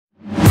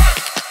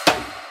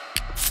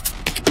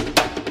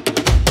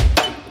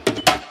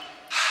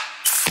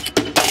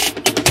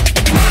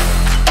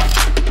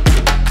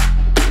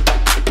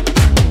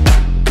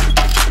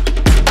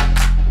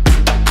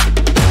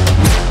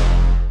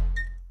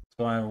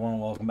everyone,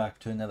 welcome back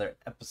to another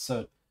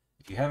episode.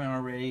 If you haven't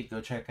already,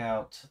 go check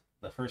out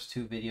the first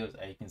two videos.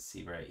 As you can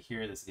see right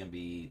here, this is going to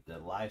be the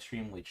live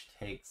stream, which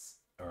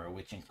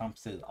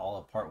encompasses all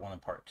of part 1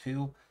 and part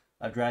 2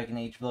 of Dragon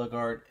Age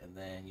Veilguard, and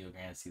then you're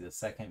going to see the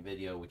second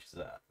video, which is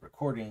a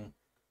recording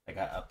that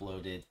got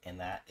uploaded, and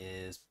that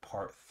is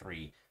part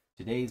 3.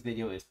 Today's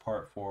video is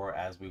part 4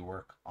 as we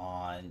work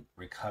on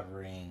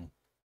recovering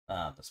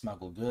the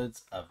smuggled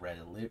goods of Red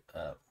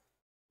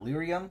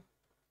Lyrium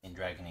in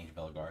Dragon Age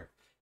Veilguard,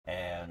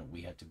 and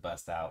we had to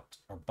bust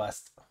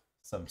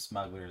some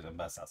smugglers and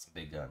bust out some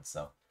big guns.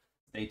 So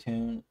stay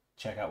tuned,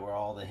 check out where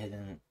all the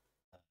hidden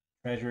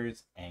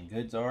treasures and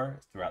goods are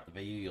throughout the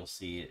video. You'll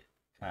see it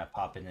kind of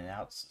pop in and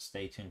out, so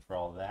stay tuned for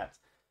all of that,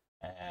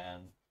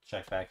 and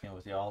check back in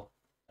with y'all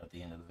at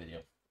the end of the video.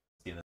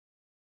 See you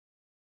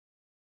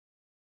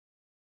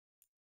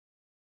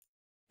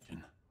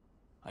then.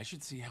 I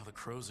should see how the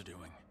crows are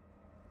doing.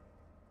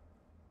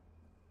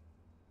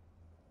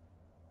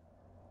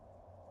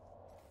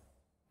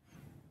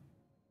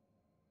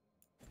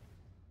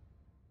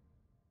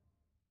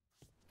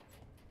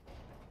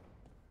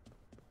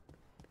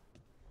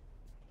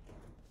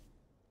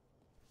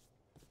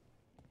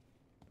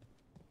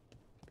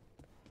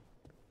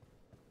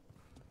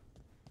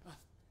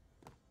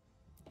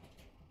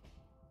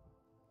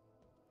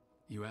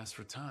 You asked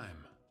for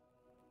time.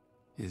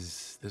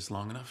 Is this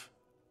long enough?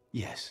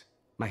 Yes,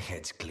 my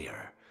head's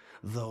clearer,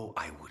 though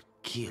I would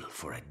kill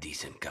for a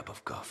decent cup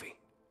of coffee.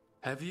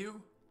 Have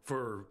you?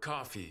 For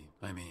coffee,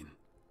 I mean.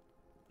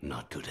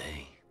 Not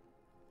today.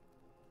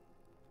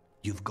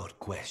 You've got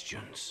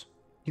questions.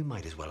 You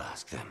might as well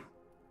ask them.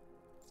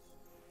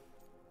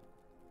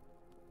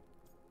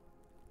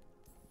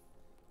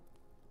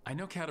 I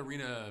know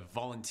Katarina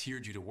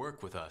volunteered you to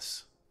work with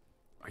us.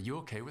 Are you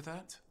okay with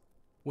that?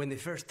 When the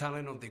first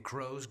talent of the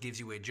crows gives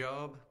you a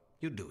job,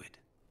 you do it.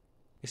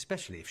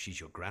 Especially if she's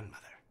your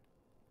grandmother.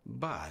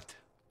 But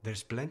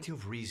there's plenty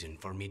of reason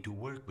for me to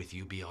work with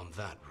you beyond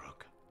that,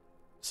 Rook.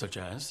 Such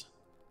as?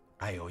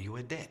 I owe you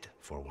a debt,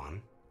 for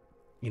one.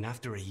 And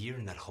after a year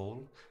in that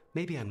hole,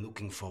 maybe I'm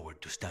looking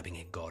forward to stabbing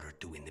a god or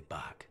two in the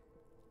back.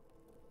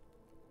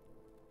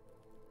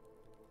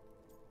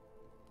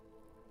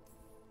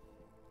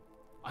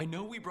 I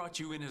know we brought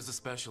you in as a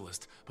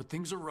specialist, but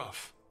things are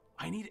rough.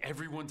 I need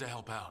everyone to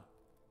help out.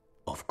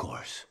 Of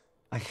course.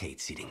 I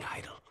hate sitting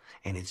idle,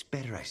 and it's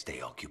better I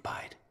stay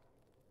occupied.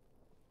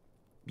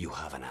 You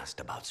haven't asked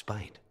about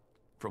Spite.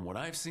 From what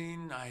I've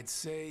seen, I'd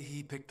say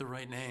he picked the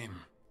right name.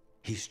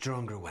 He's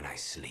stronger when I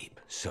sleep,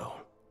 so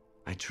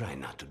I try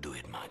not to do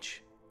it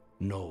much.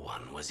 No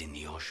one was in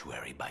the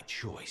ossuary by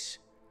choice,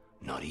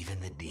 not even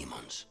the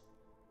demons.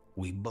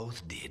 We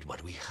both did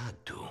what we had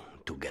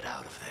to get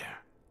out of there.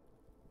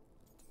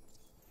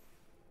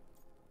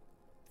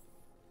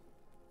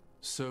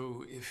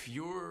 So, if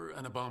you're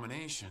an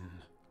abomination...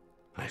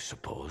 I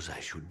suppose I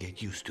should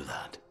get used to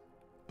that.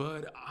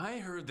 But I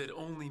heard that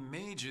only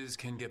mages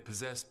can get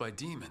possessed by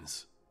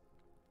demons.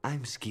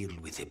 I'm skilled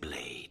with a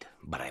blade,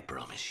 but I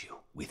promise you,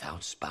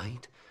 without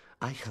Spite,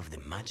 I have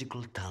the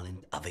magical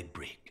talent of a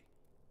brick.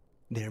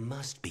 There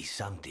must be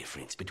some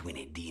difference between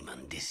a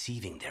demon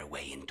deceiving their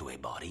way into a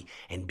body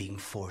and being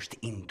forced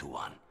into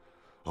one.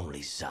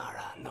 Only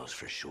Zara knows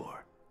for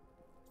sure.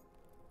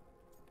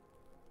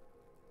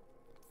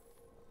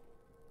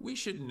 We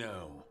should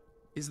know.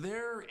 Is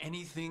there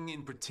anything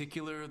in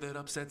particular that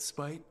upsets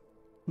Spite?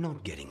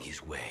 Not getting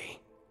his way.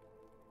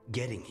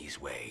 Getting his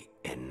way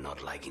and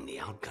not liking the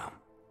outcome.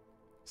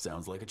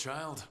 Sounds like a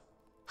child.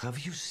 Have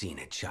you seen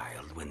a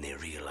child when they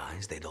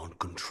realize they don't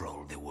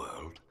control the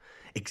world?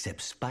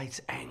 Except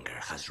Spite's anger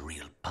has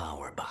real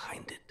power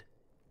behind it.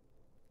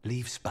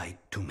 Leave Spite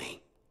to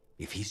me.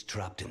 If he's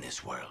trapped in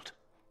this world,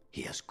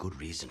 he has good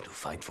reason to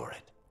fight for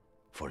it.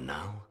 For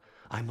now,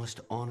 I must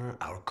honor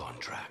our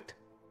contract.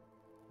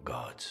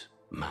 Gods,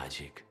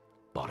 magic,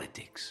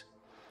 politics.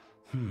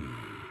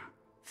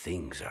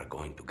 Things are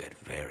going to get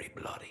very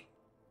bloody.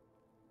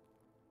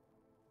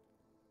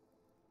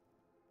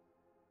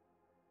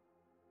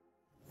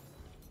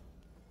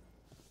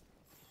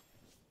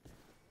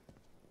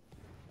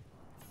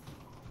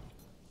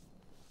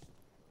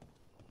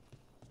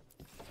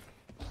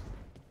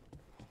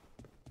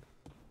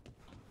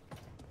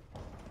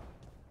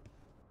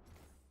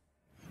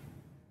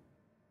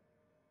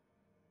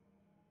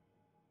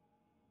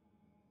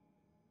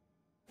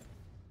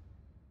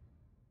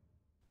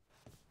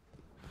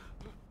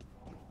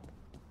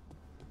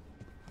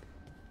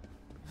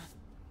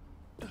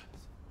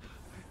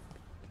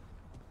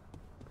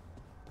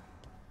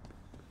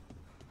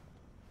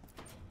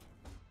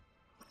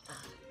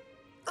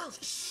 Oh,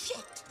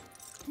 shit!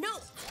 No!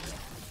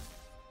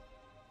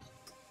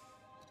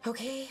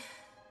 Okay.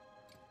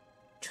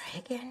 Try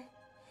again.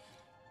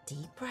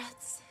 Deep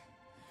breaths.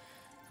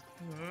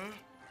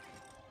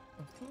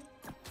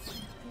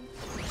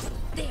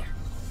 There!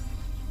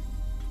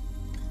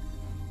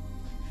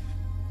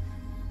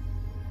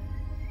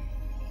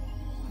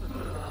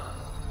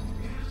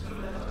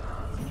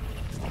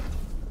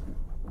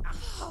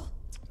 Oh,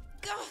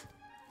 God!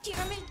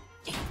 Damn it!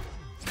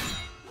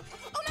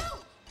 Oh, no!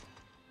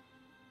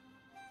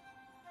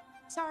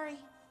 Sorry.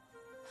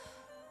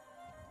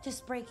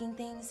 Just breaking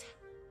things.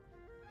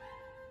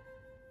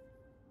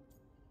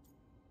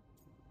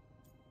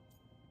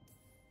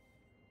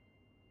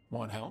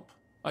 Want help?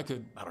 I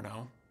could, I don't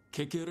know,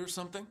 kick it or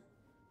something?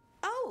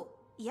 Oh,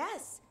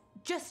 yes.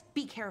 Just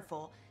be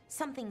careful.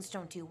 Some things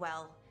don't do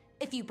well.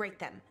 If you break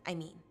them, I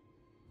mean.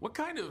 What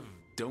kind of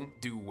don't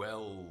do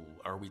well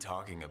are we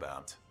talking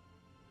about?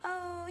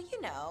 Oh,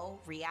 you know,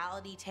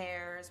 reality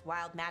tears,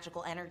 wild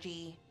magical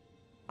energy.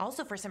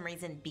 Also, for some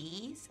reason,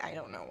 bees. I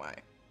don't know why.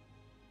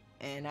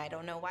 And I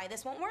don't know why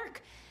this won't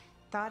work.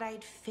 Thought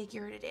I'd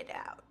figured it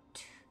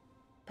out.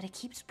 But it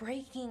keeps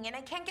breaking, and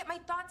I can't get my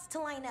thoughts to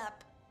line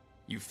up.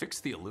 You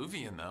fixed the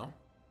alluvian, though.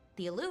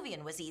 The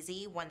alluvian was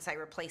easy. Once I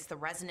replaced the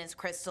resonance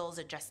crystals,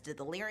 adjusted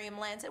the lyrium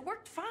lens, it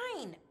worked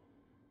fine.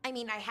 I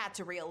mean, I had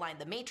to realign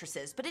the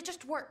matrices, but it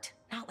just worked.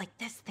 Not like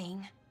this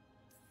thing.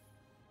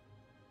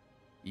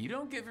 You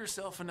don't give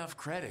yourself enough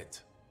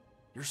credit.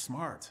 You're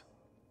smart.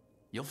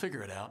 You'll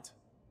figure it out.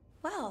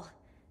 Well,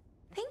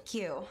 thank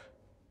you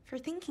for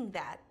thinking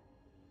that.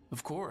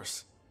 Of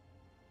course.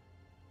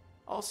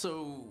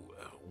 Also,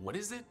 what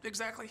is it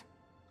exactly?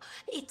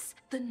 It's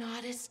the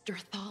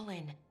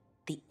𝙤𝙧𝙧𝙚𝙬𝙧𝙚,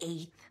 the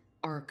 8th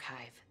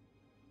archive.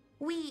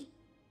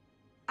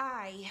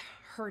 I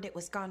heard it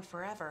was gone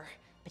forever,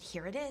 but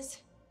here it is.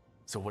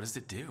 So what does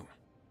it do?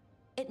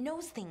 It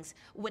knows things,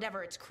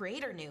 whatever its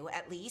creator knew,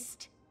 at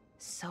least.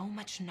 So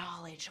much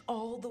knowledge,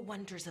 all the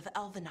wonders of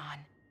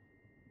Elvenon.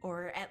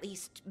 Or at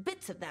least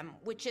bits of them,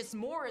 which is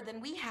more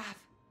than we have.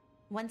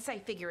 Once I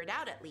figure it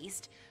out, at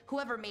least,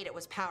 whoever made it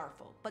was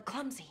powerful, but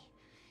clumsy.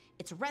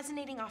 It's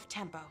resonating off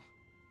tempo.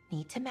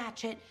 Need to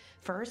match it.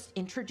 First,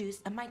 introduce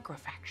a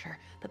microfracture,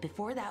 but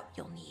before that,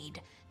 you'll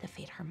need the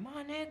fade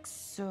harmonics,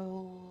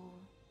 so...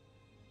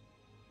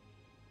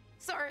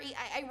 Sorry,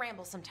 I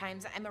ramble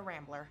sometimes. I'm a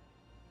rambler.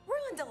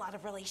 Ruined a lot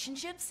of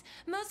relationships.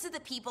 Most of the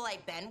people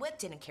I've been with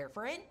didn't care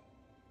for it.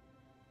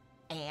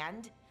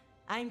 And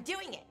I'm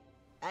doing it.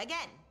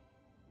 Again.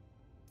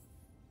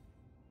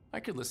 I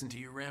could listen to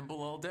you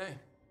ramble all day.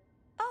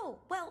 Oh,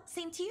 well,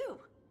 same to you.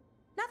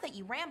 Not that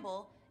you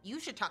ramble, you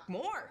should talk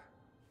more.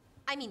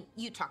 I mean,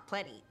 you talk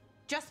plenty.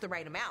 Just the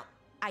right amount.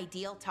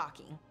 Ideal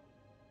talking.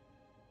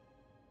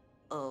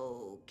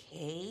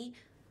 Okay.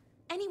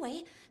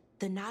 Anyway,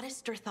 the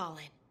𝙤𝙧𝙧𝙧𝙚.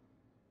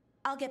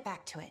 I'll get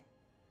back to it.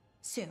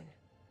 Soon.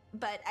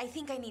 But I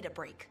think I need a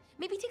break.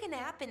 Maybe take a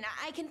nap and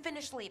I can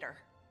finish later.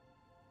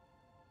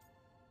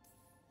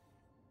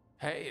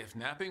 Hey, if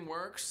napping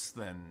works,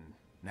 then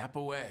nap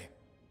away.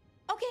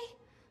 Okay,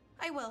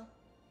 I will.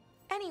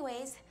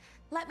 Anyways,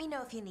 let me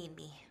know if you need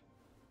me.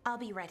 I'll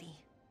be ready.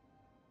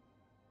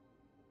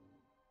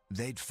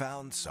 They'd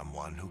found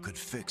someone who could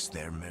fix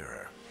their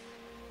mirror.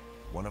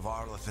 One of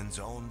Arlathan's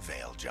own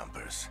veil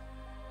jumpers.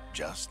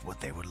 Just what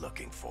they were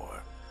looking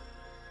for.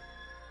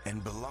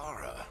 And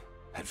Bellara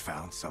had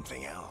found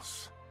something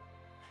else.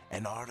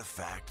 An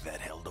artifact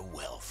that held a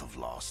wealth of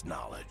lost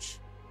knowledge.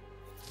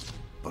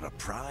 But a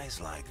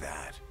prize like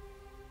that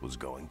was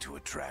going to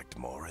attract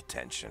more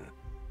attention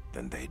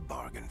than they'd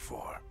bargained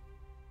for.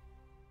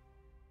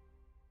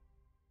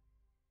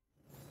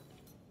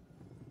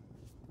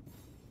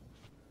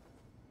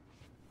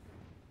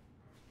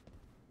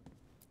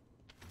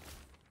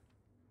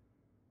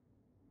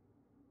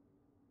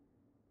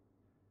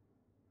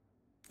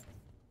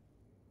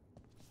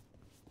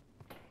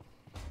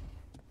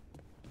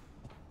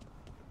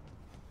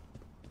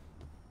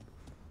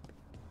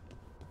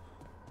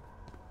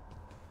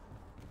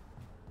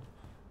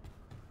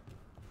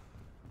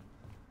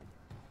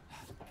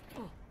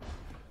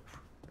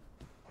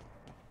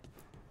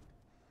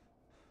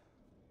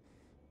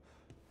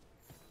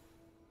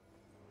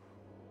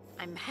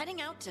 I'm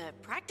heading out to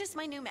practice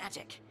my new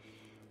magic.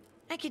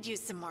 I could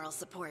use some moral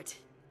support.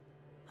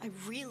 I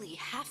really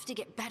have to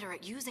get better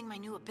at using my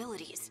new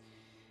abilities.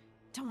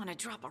 Don't want to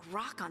drop a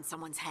rock on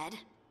someone's head.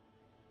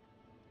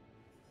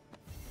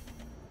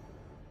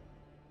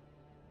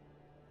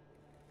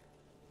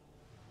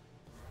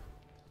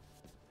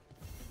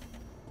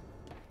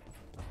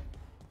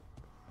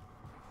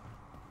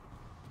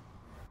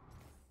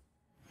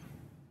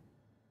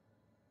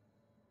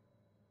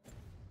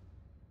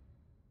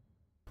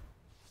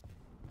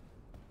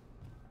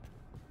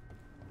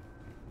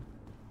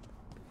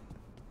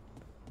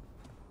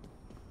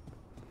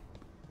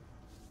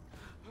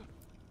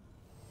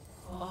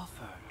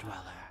 Offer,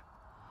 Dweller.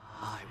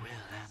 I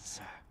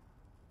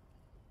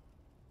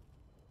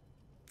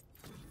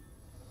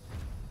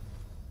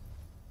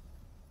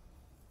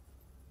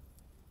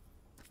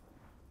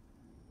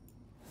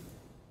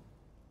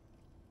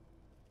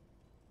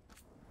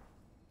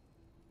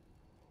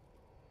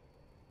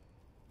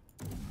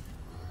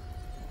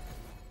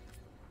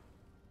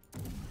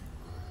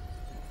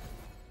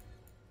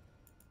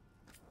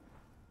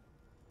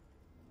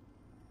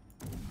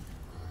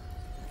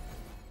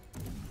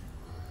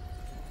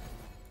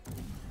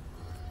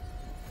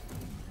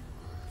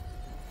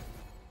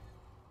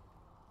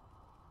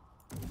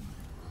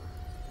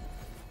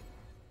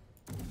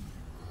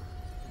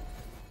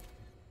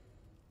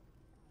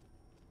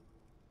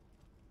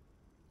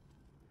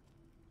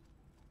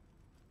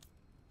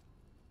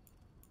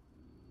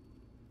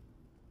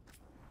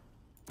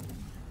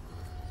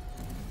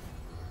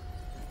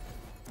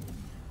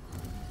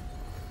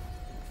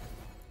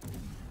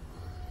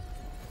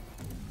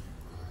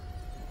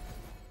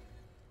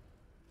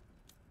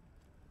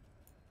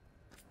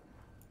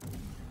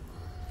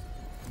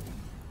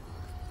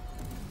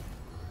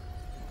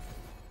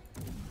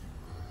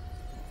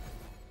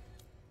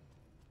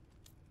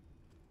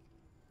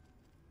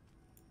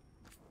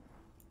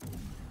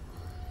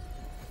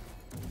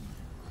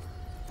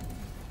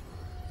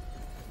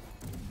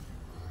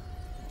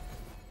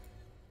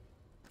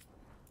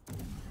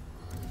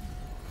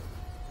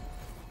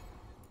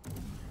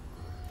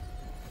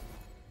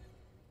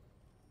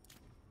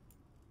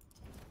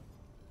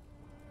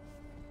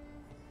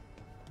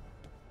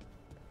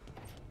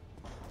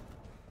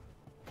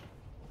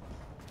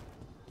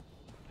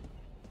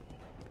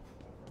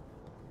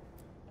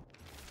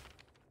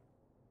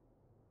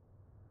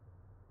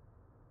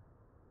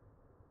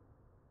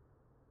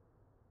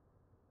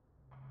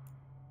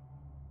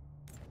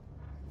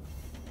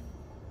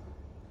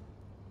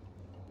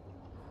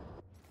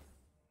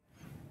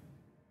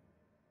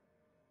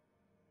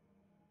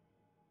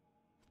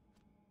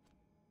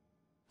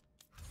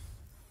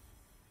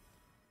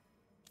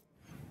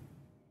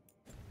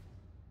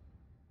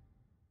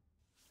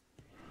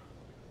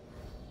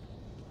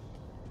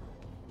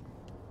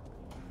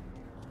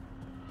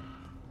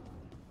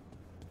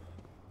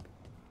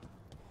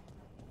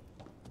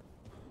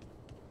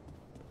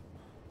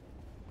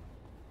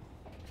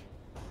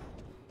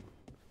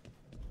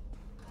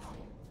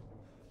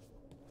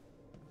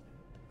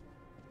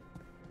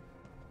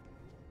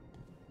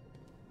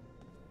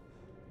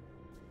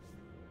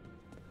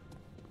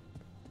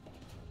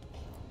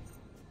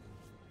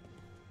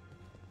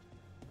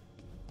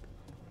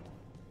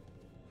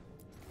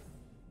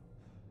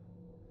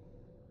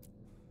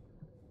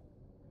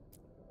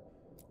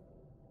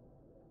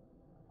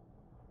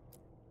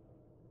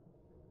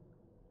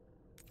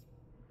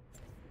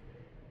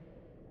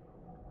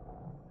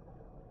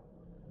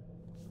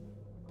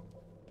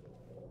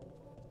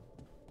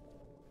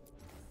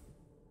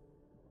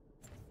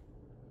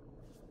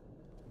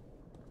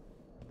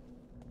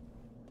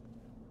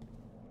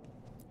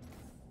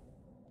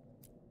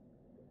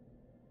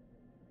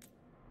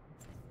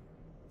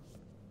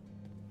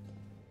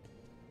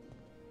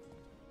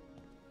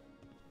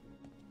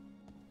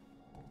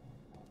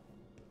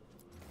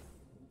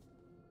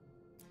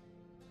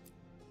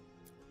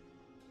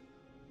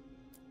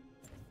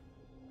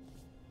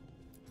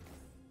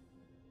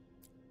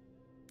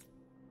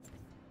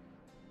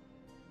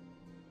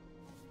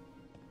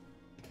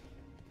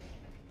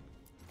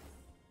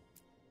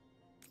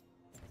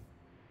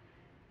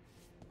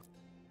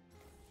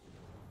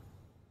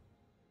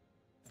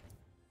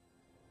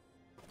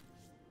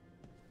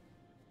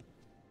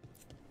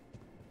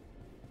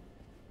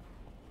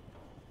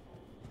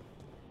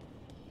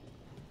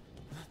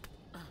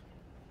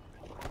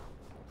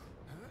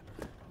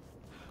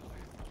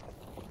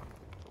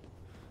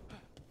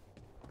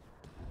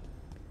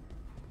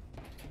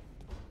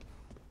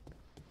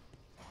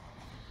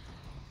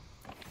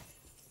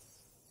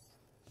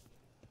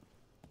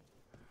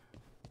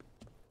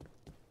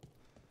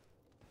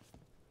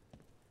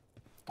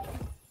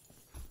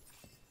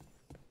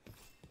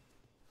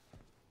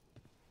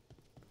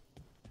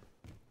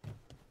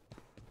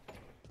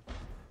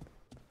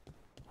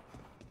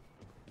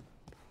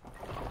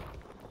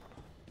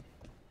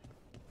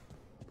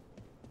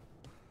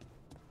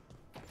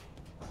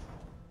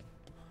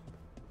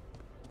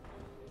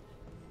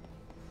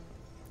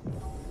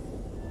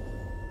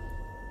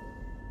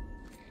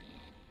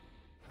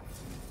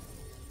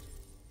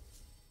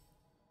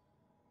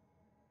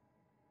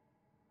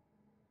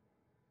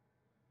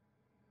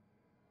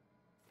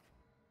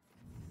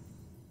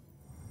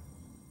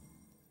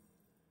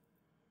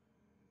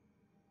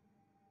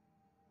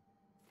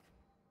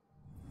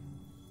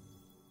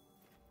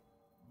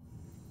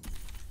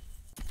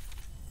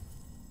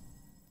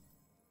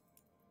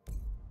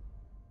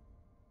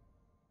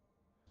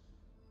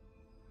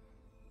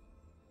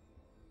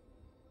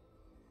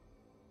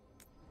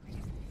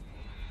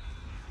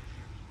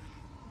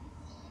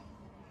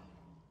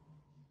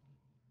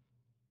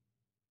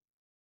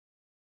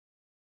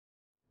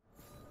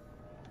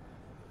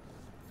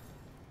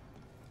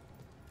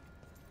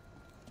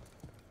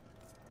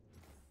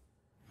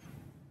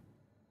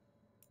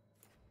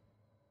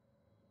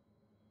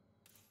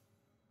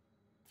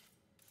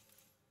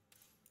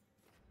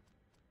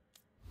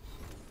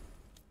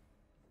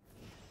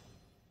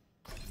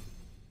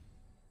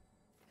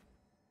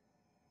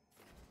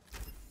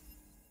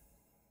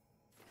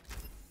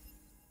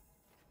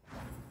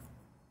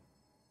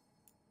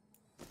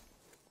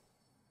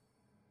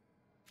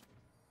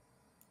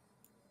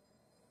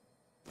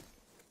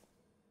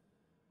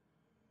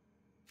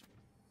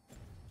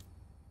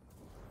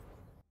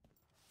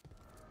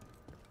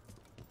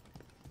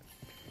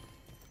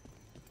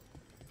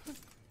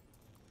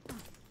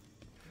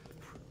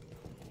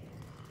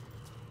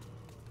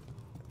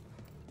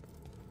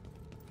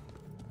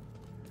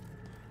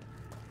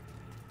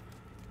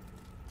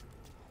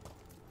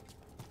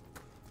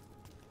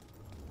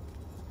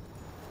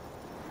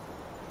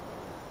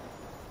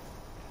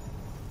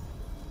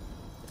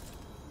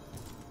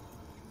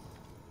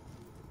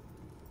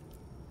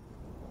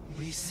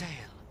We sail.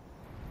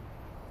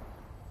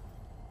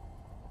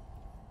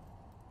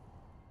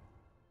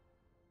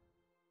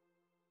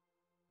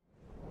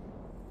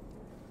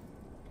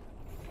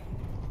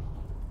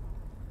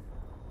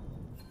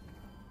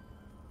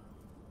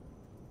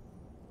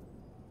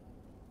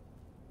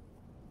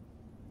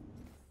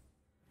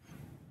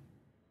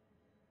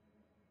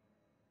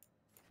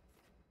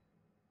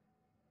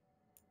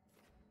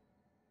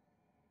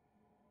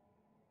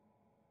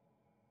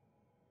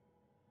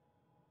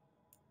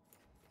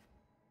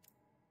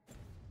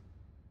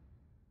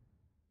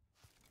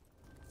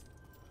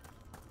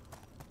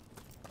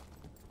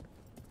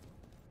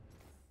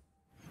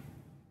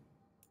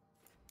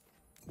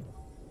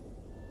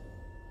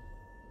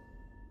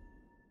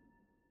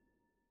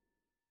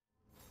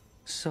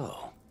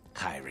 So,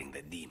 hiring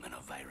the demon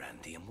of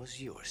Virantium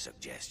was your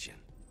suggestion.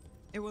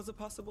 It was a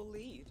possible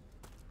lead.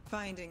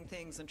 Finding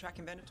things and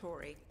tracking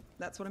Venatori.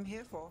 That's what I'm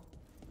here for.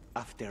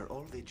 After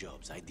all the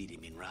jobs I did in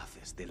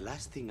Minrathis, the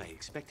last thing I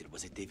expected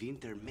was a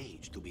Devinter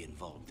mage to be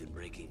involved in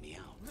breaking me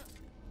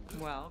out.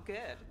 Well,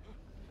 good.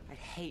 I'd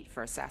hate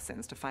for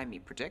assassins to find me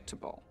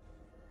predictable.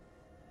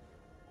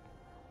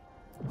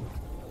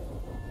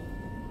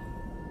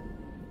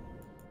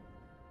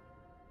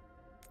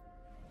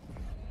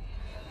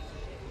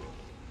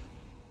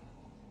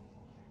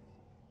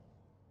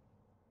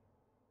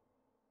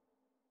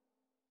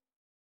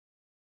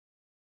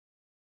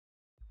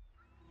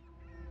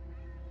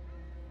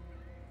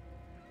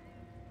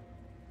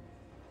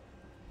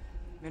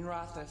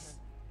 Minrathis,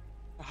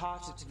 the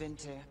heart of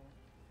Tevinter.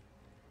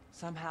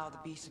 Somehow the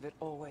beat of it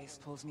always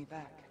pulls me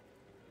back.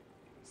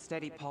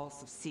 Steady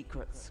pulse of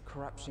secrets,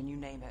 corruption, you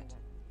name it.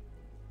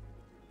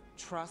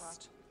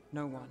 Trust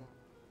no one.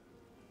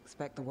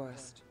 Expect the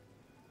worst.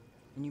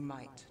 And you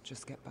might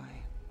just get by.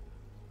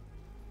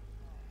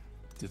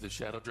 Do the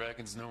Shadow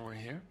Dragons know we're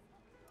here?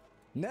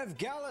 Nev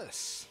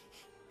Gallus!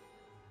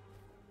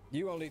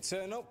 You only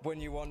turn up when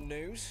you want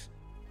news.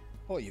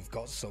 Or you've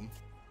got some.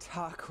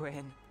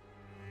 Tarquin.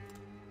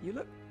 You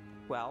look,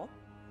 well.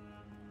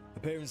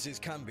 Appearances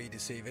can be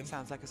deceiving.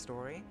 Sounds like a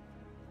story.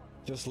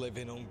 Just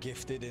living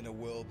ungifted in a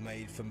world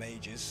made for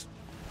mages.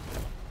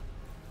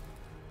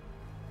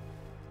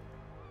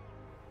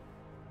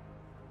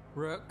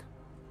 Rook,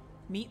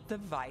 meet the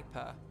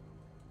Viper.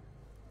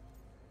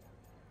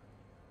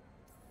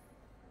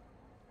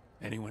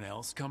 Anyone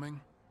else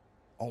coming?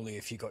 Only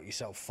if you got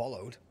yourself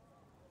followed.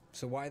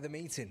 So why the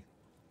meeting?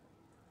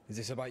 Is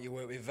this about your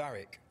work with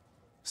Varric?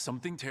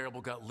 Something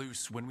terrible got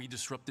loose when we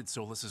disrupted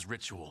Solus's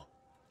ritual.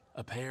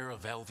 A pair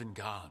of elven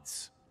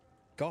gods.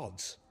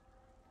 Gods?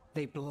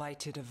 They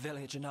blighted a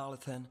village in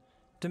𝙤𝙗𝙟𝙚𝙚.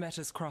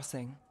 Demeter's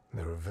Crossing.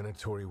 There were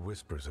Venatori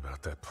whispers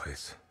about that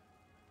place.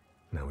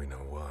 Now we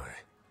know why.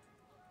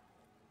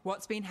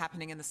 What's been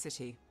happening in the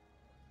city?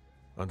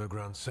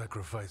 Underground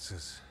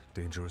sacrifices,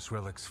 dangerous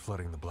relics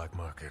flooding the black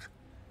market.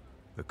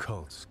 The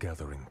cults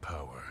gathering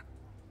power.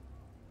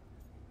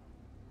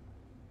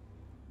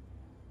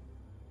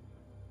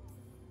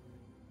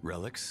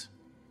 Relics?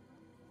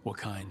 What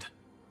kind?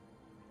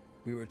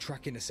 We were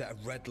tracking a set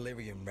of red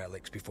lyrium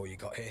relics before you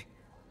got here.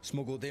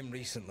 Smuggled in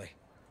recently.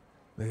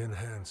 They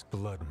enhance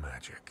blood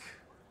magic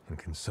and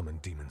can summon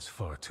demons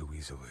far too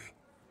easily.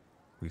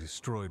 We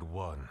destroyed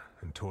one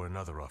and tore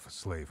another off a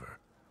slaver.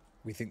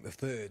 We think the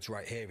third's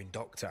right here in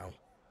Docktown.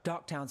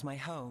 Docktown's my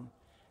home.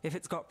 If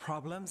it's got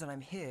problems and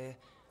I'm here,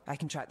 I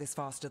can track this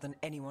faster than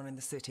anyone in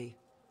the city.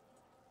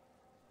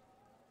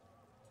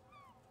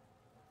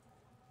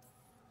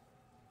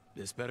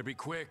 This better be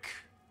quick.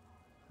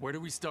 Where do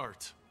we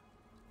start?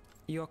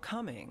 You're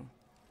coming.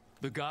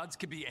 The gods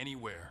could be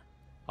anywhere.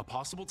 A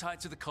possible tie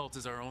to the cult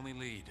is our only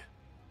lead.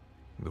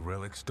 The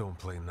relics don't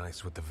play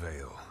nice with the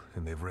Veil,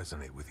 and they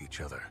resonate with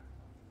each other.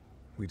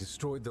 We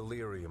destroyed the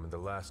lyrium in the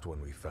last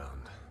one we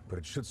found, but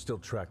it should still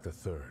track the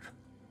third.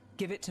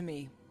 Give it to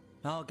me.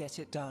 I'll get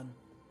it done.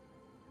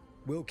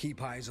 We'll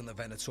keep eyes on the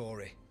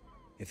Venatori.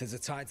 If there's a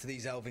tie to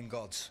these elven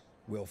gods,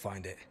 we'll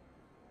find it.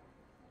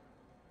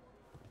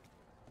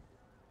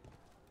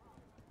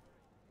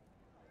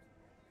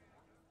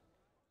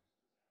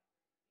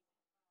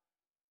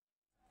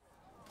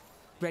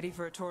 Ready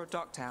for a tour of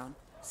Docktown?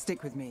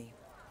 Stick with me.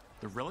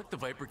 The relic the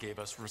Viper gave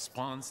us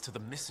responds to the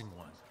missing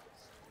one.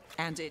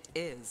 And it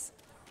is.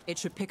 It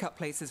should pick up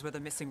places where the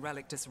missing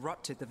relic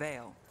disrupted the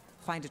Veil.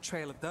 Find a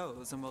trail of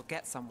those and we'll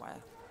get somewhere.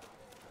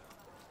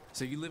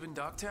 So you live in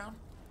Docktown?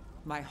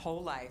 My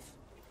whole life.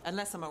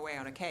 Unless I'm away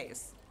on a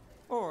case.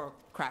 Or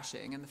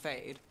crashing in the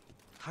Fade.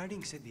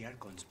 Harding said the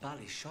Archon's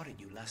palace shot at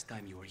you last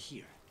time you were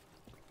here.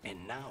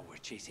 And now we're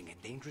chasing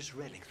a dangerous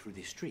relic through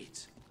the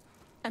streets.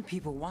 And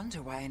people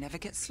wonder why I never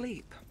get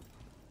sleep.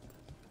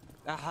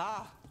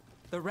 Aha!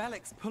 The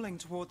relic's pulling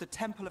toward the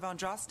Temple of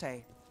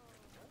Andraste.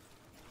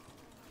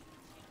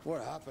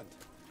 What happened?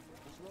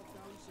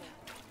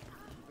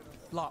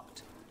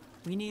 Locked.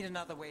 We need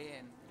another way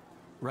in.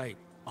 Right,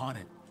 on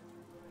it.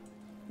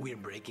 We're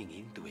breaking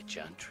into a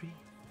chantry?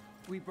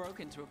 We broke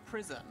into a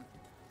prison.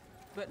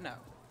 But no.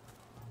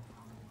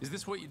 Is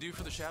this what you do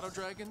for the Shadow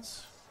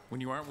Dragons? When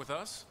you aren't with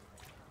us?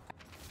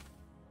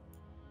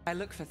 I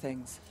look for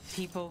things.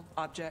 People,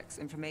 objects,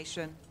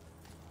 information.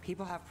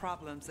 People have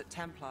problems that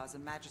Templars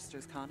and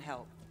Magisters can't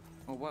help.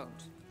 Or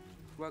won't.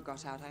 Word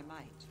got out I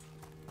might.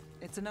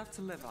 It's enough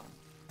to live on.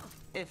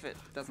 If it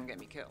doesn't get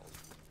me killed.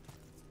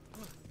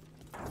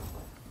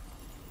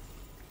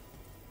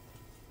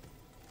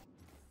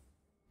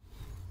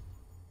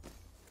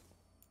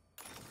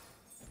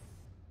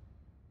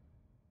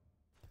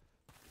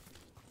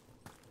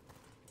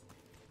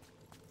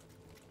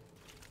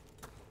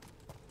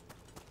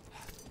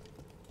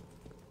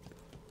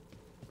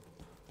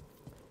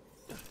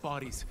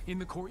 Bodies in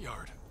the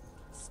courtyard.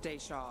 Stay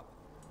sharp.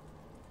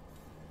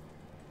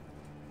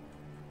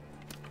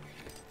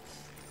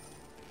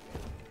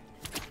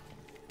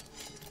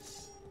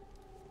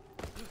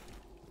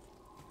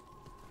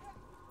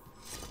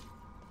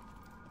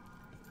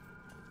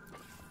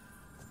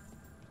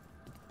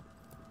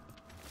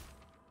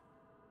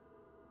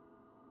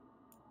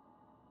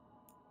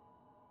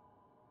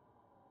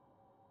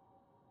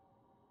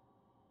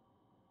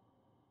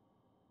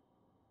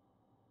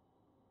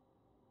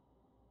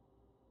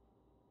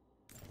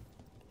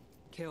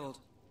 Killed.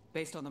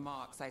 Based on the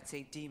marks, I'd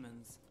say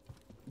demons.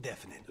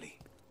 Definitely.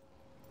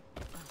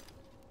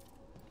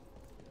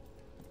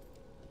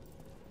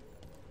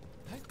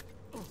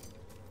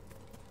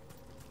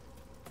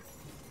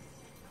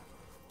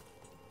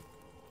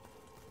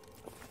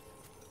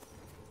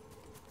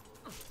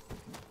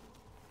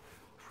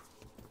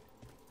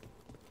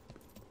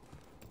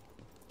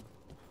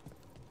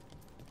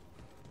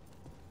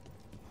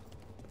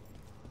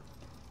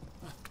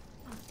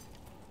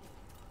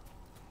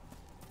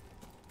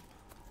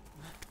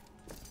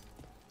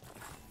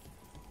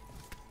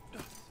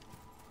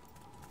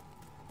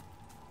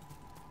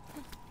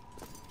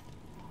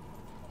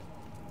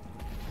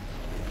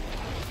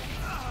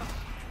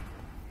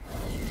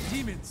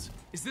 Demons!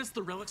 Is this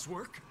the relic's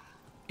work?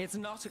 It's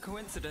not a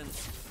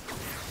coincidence.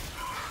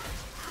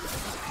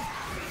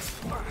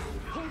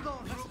 Hold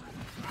on!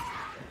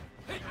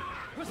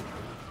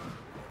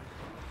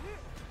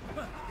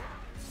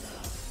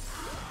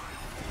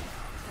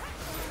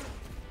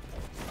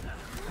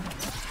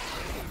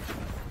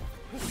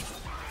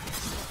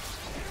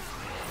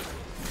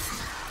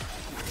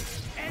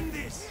 End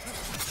this!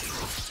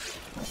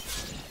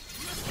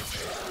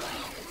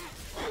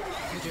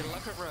 Did you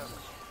look at Rouge?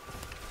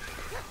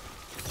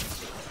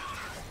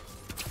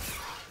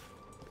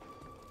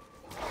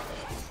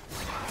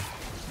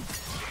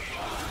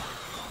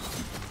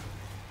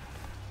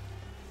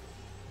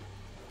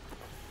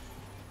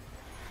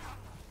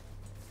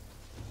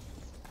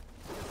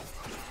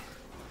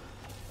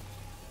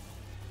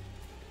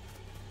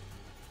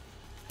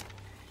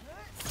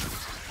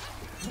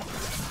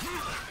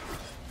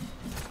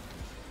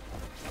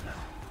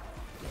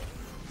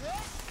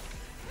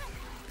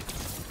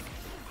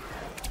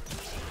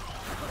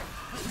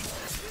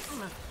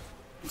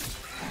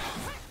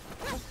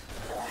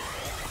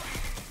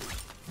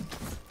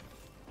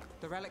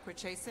 The relic we're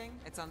chasing,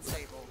 it's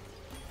unstable.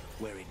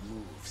 Where it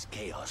moves,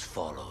 chaos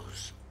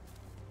follows.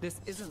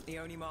 This isn't the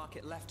only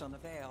market left on the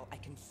Veil. I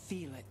can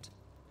feel it.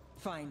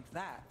 Find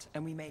that,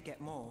 and we may get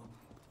more.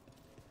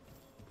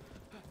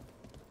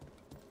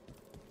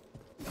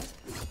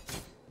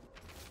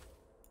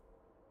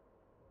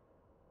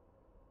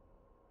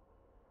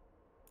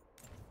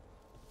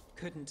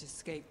 Couldn't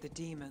escape the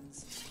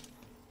demons.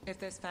 If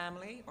there's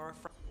family or a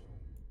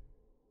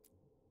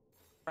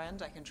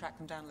friend, I can track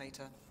them down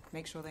later.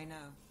 Make sure they know.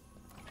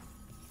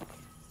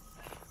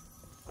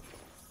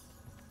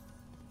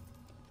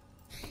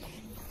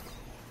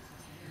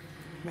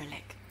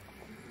 Relic.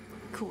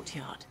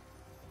 Courtyard.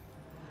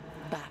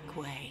 Back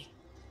way.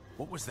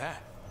 What was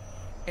that?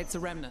 It's a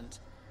remnant.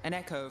 An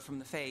echo from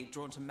the Fade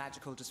drawn to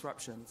magical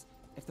disruptions.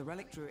 If the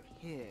relic drew it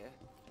here,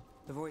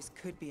 the voice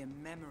could be a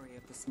memory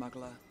of the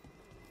smuggler.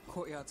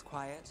 Courtyard's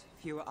quiet,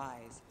 fewer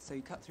eyes, so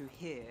you cut through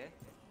here,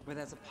 where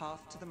there's a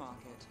path to the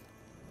market.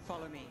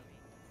 Follow me.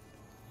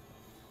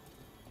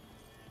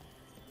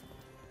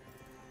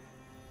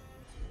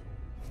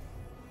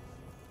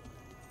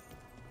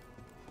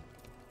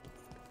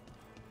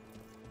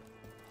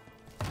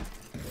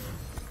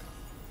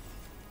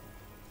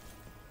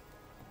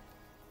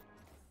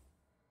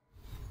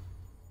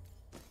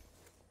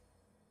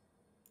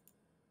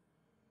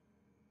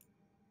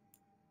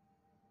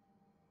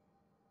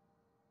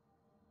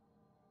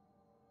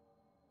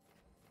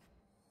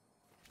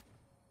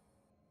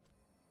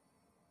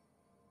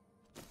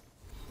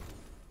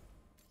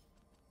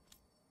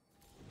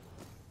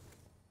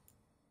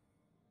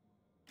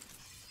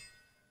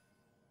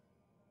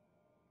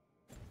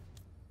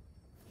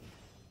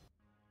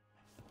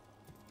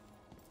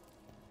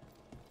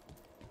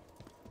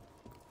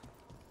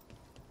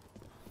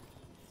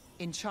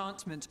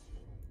 Enchantment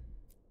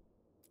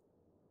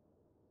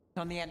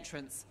on the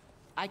entrance.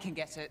 I can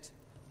get it.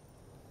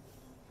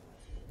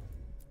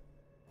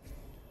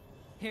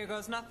 Here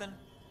goes nothing.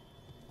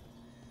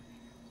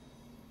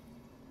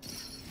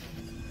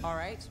 All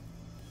right,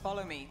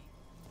 follow me.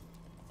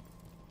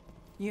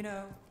 You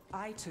know,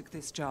 I took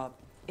this job.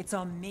 It's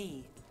on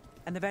me.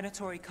 And the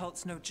Venatori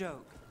cult's no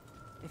joke.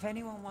 If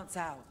anyone wants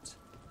out...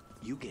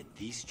 You get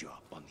this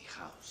job on the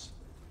house.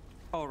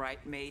 All right,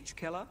 mage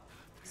killer.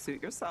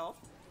 Suit yourself.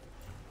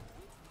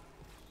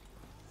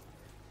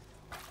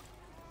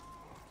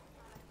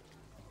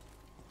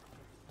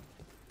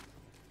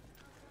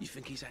 You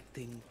think he's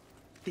acting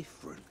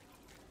different?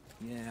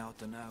 Yeah, I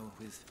don't know.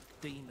 With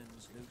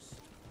demons loose,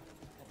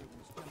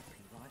 everyone's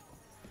jumpy, right?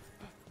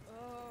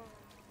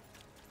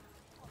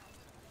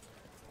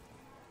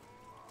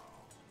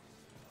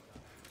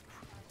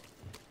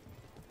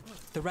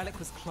 The relic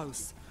was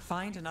close.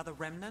 Find another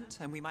remnant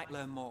and we might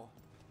learn more.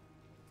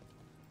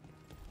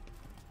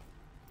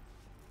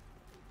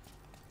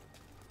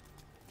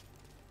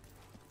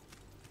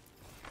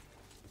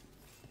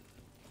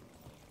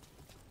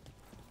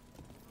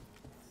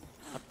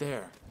 Up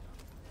there.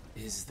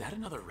 Is that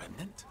another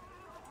remnant?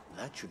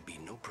 That should be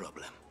no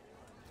problem.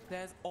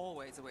 There's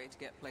always a way to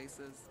get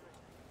places.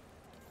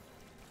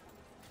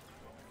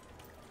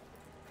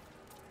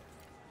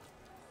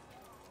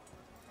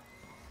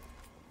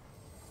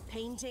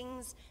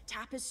 Paintings,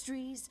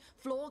 tapestries,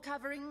 floor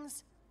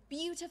coverings.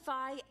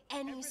 Beautify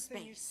any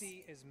Everything you space.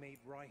 see is made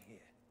right here,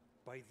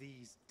 by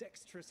these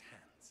dexterous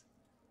hands.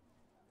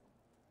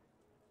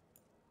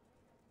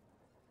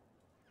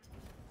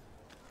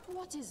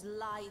 What is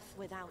life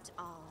without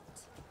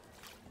art?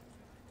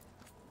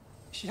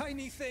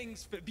 Shiny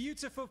things for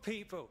beautiful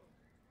people.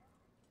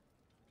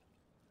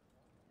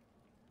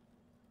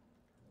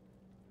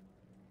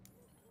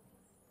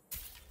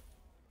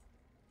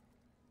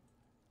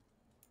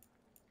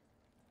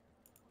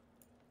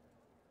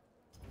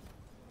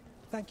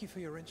 Thank you for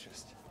your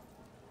interest.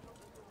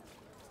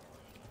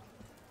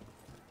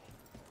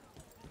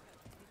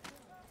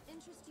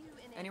 Interest you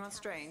in Anyone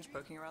strange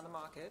poking around the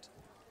market?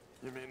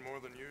 You mean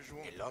more than usual?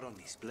 A lot on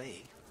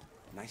display.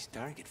 Nice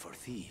target for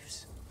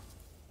thieves.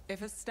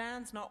 If a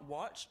stand's not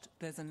watched,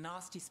 there's a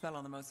nasty spell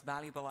on the most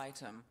valuable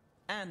item.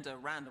 And a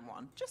random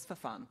one, just for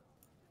fun.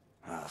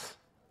 Ah,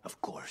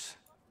 of course.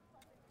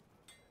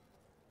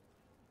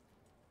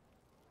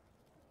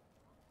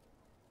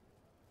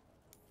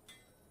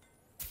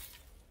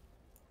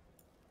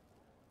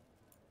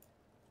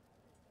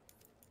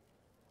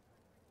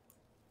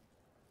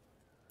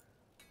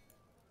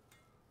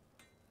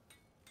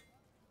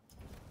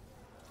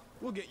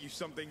 We'll get you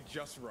something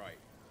just right.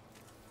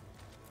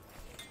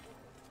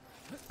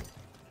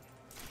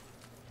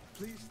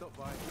 Please stop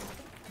by.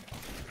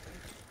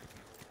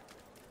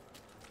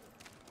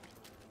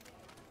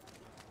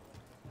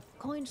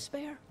 Coin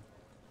spare?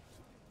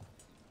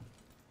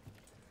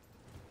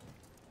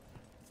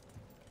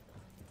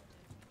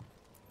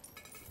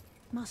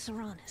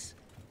 Maseranis.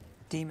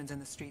 Demons in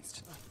the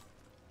streets.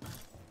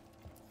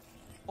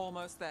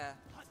 Almost there.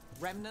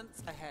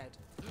 Remnants ahead.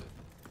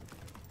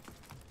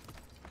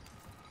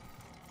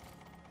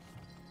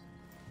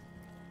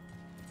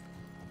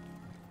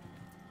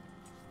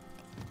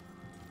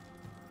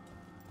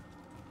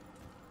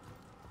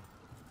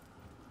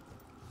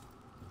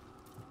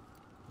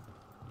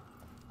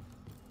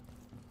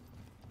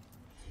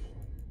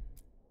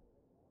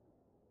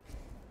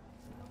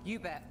 You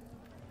bet.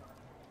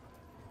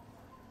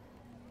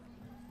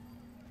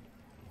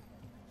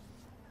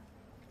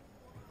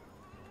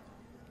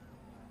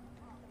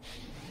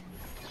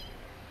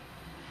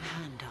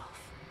 Handoff.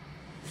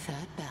 Third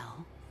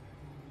bell.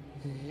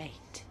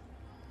 Late.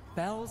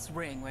 Bells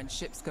ring when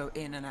ships go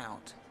in and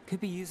out. Could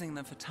be using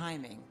them for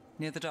timing,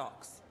 near the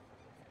docks.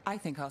 I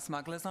think our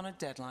smuggler's on a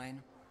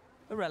deadline.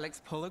 The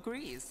relic's pull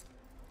agrees.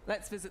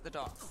 Let's visit the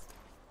docks.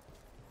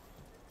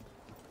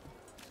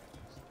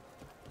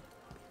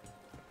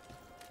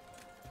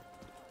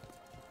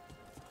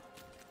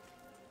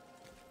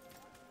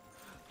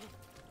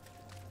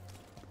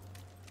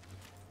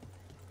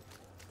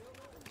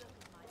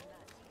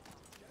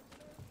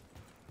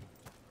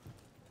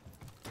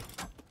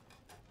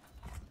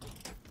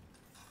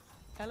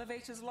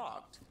 Elevator's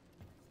locked.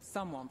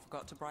 Someone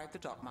forgot to bribe the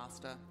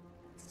dockmaster.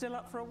 Still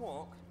up for a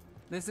walk?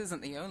 This isn't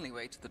the only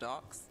way to the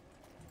docks.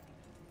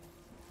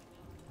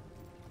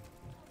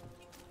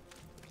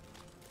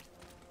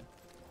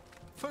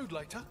 Food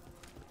later?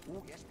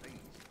 Oh, yes, please.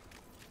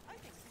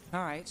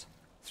 All right,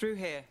 through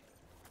here.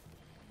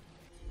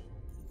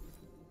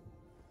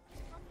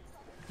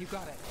 You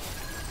got it.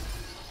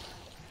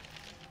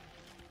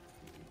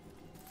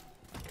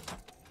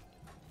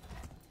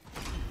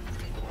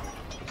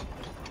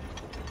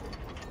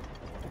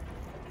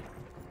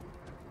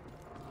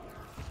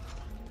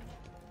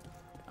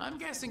 I'm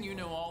guessing you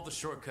know all the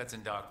shortcuts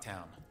in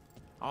Docktown.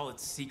 All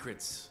its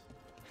secrets.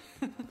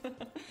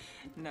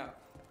 No.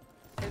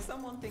 If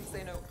someone thinks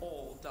they know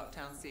all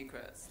Docktown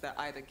secrets, they're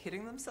either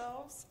kidding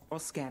themselves or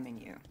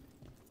scamming you.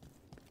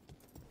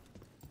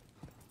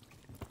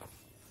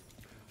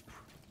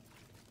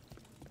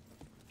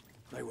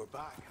 They were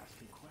back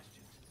asking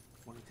questions,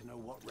 wanting to know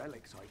what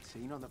relics I'd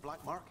seen on the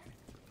black market.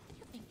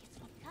 You think it's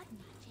for blood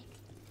magic?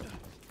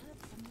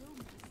 Heard some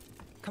rumors.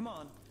 Come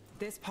on,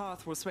 this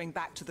path will swing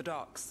back to the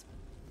docks.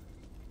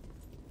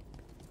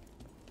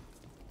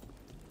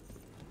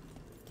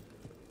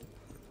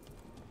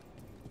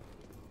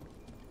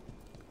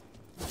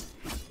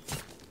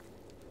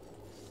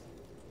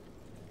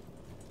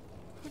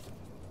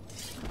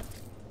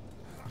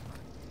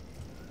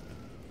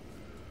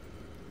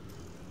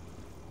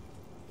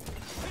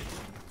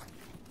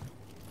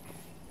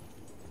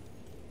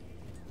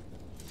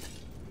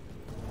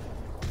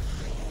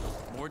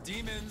 More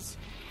demons!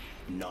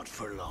 Not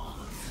for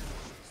long.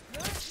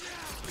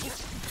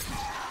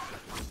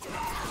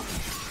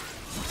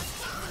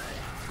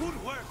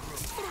 Good work,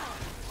 Rouge.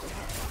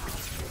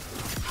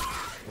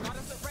 Got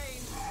us at range.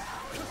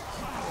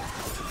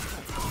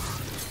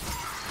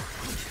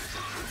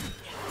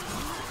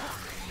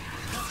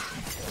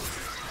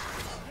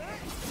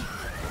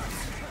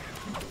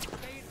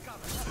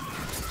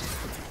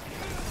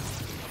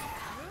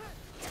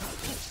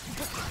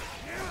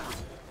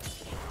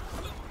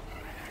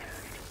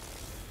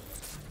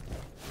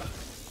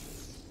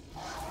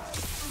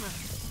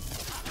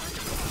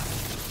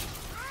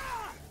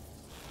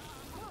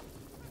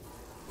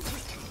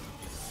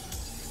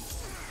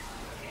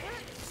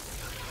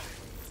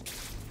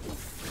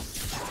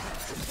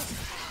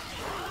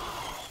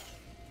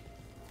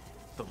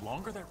 The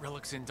longer that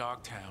relic's in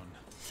Dogtown.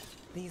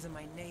 These are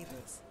my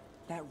neighbors.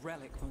 That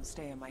relic won't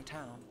stay in my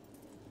town.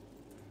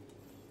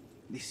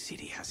 This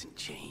city hasn't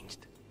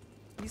changed.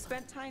 You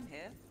spent time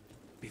here?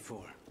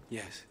 Before,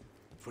 yes.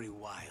 For a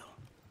while.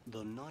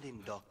 Though not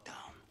in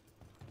Dogtown.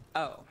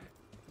 Oh,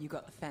 you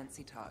got the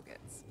fancy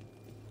targets.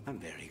 I'm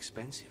very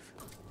expensive.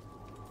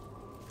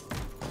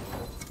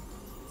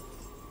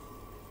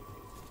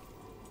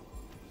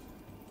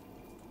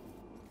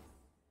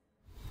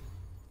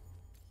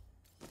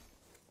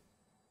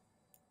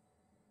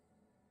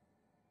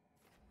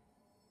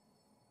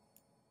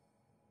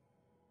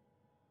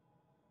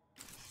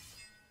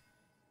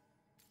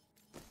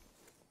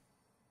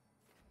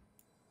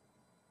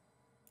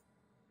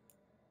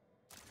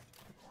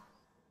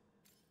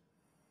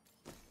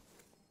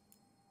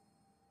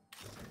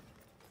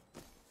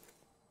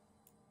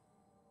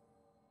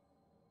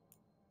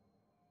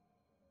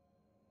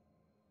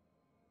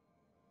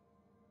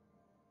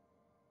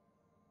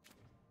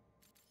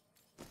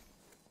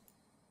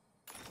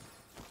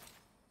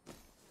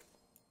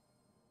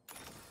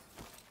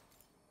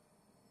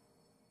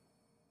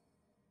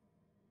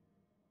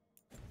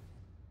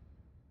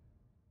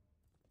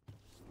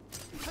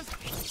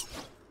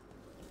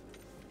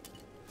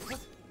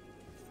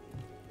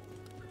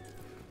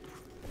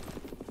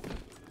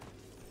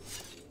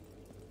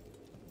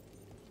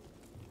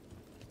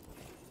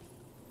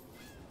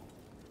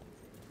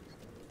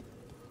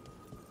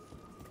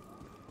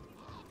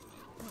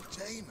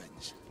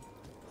 Demons?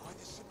 Why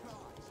the surprise?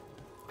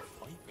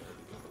 Fight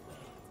very little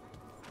way.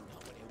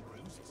 Not when it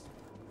bruises.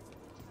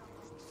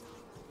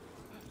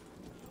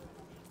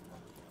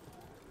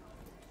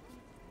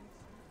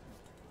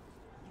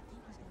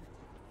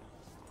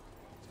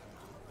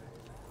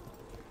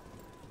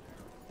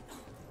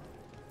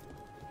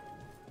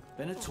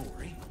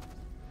 Venatori?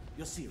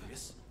 You're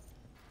serious?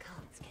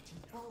 Cards getting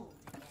bold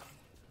again.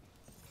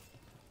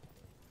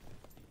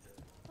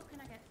 What can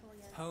I get for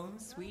you? Home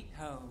sweet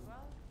home.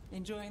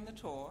 Enjoying the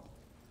tour?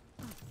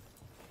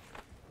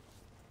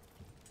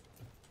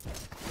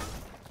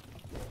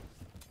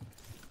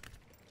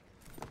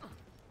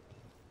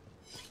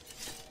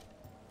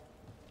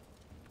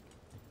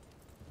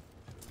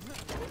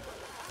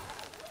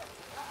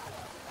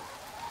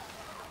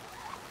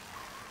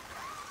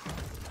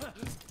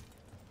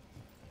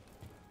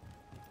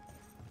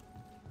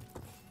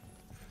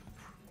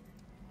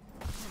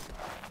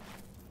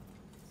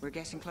 We're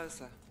getting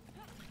closer.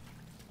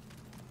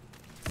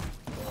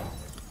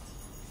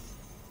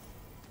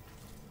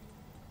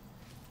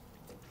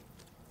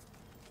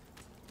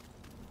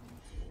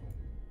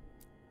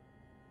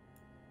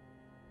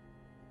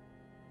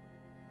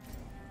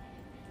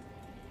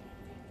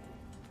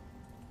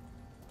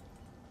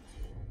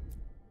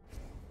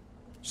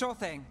 Sure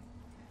thing.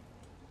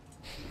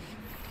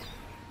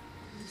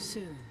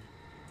 Soon.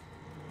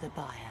 The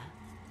buyer.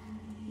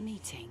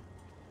 Meeting.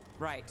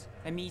 Right,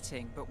 a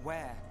meeting, but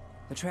where?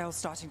 The trail's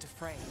starting to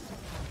fray.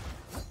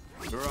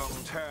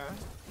 Wrong turn.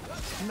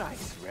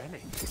 Nice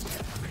relic.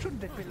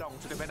 Shouldn't it belong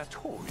to the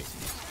Venatori?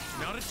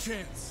 Not a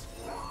chance.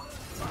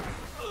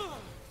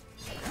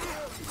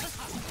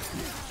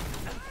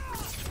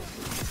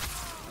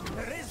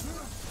 There is.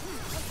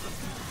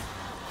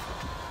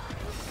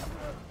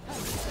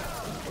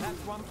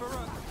 That's one for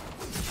Rook.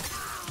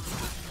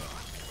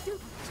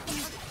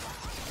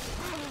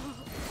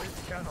 It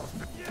cannot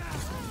be.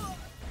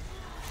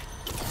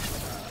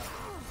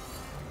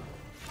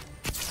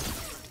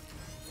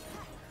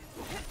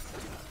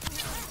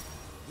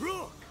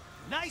 Rook!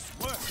 Nice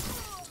work!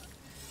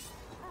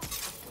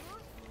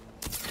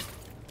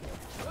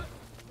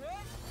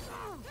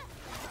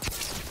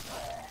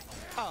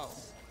 Oh,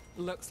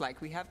 looks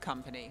like we have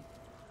company.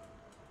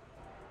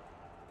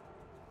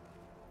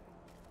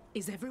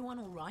 Is everyone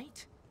all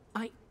right?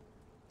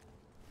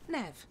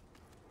 Nev,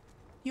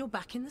 you're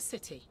back in the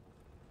city.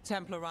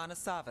 Templarana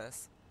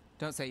Savas.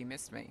 Don't say you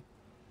missed me.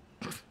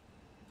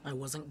 I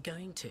wasn't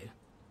going to.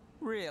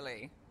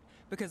 Really?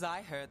 Because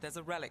I heard there's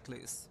a relic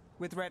loose.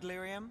 With red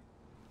lyrium?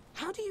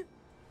 How do you...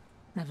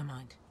 Never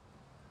mind.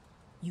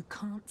 You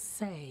can't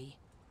say.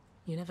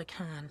 You never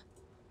can.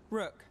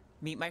 Rook,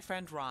 meet my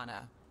friend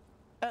Rana.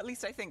 At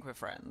least I think we're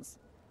friends.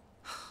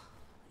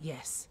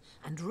 Yes,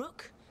 and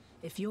Rook,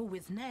 if you're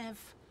with Nev,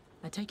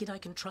 I take it I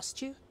can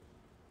trust you?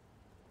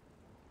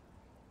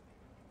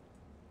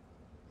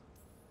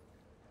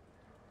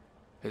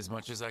 As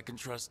much as I can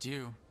trust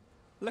you.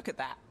 Look at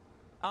that.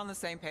 On the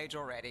same page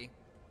already.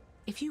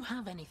 If you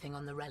have anything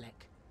on the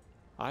relic...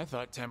 I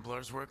thought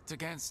Templars worked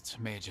against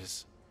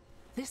mages.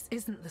 This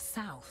isn't the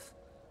South.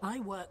 I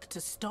work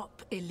to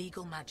stop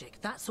illegal magic,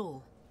 that's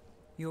all.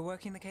 You're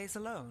working the case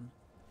alone?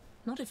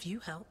 Not if you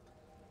help.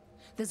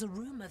 There's a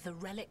rumor the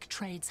relic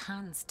trades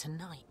hands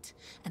tonight,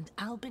 and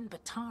Albin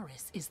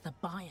Bataris is the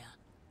buyer.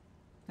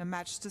 A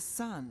Magister's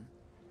son.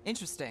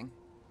 Interesting.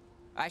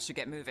 I should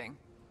get moving.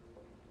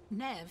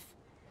 Nev?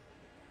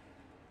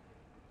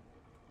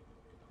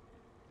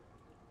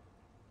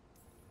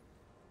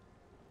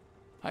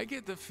 I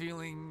get the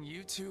feeling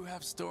you two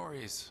have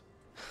stories.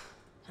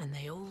 And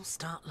they all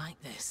start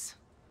like this.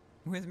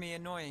 With me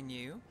annoying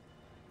you?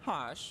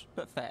 Harsh,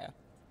 but fair.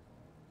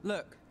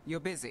 Look,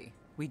 you're busy.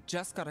 We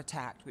just got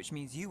attacked, which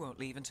means you won't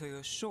leave until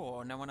you're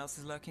sure no one else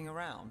is lurking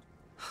around.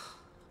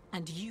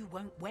 And you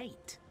won't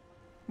wait.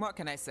 What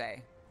can I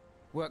say?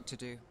 Work to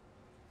do.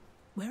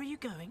 Where are you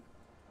going?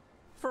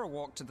 For a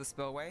walk to the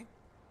spillway.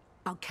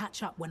 I'll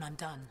catch up when I'm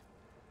done.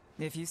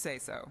 If you say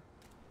so.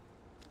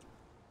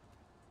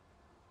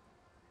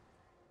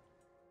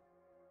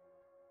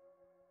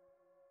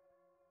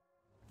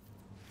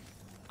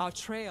 Our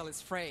trail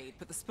is frayed,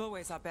 but the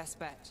spillway's our best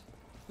bet.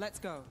 Let's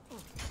go.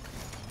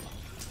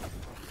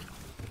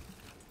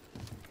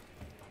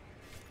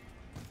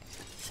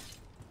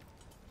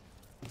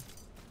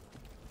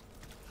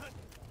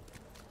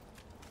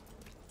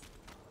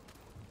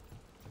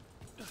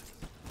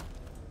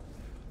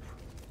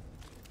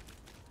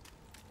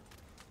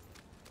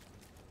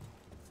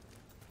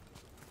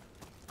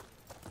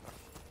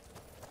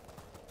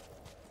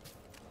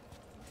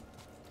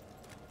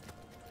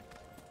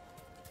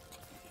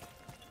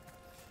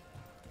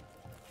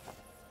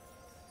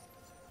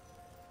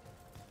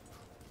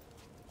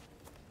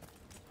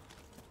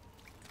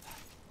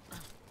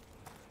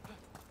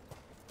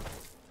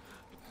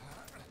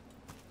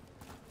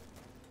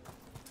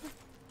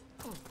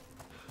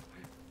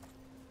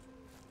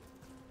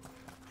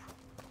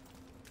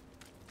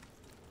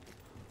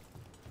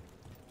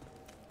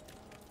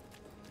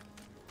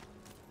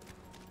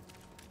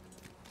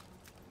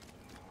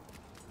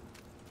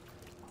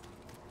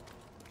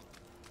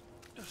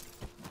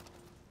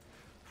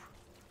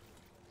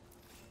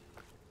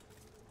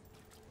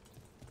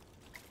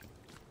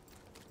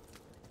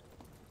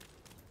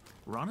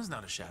 Rana's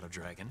not a shadow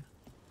dragon.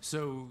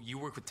 So you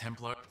work with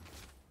Templars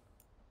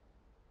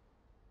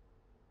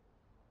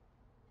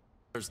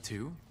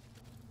too?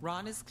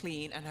 Rana's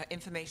clean and her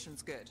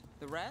information's good.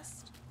 The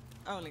rest?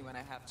 Only when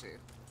I have to.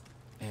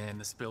 And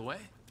the spillway?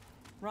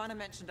 Rana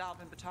mentioned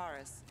Albin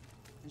Bataris,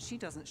 and she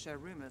doesn't share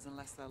rumors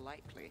unless they're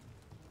likely.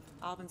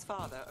 Albin's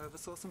father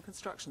oversaw some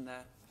construction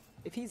there.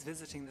 If he's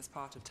visiting this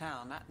part of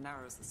town, that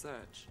narrows the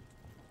search.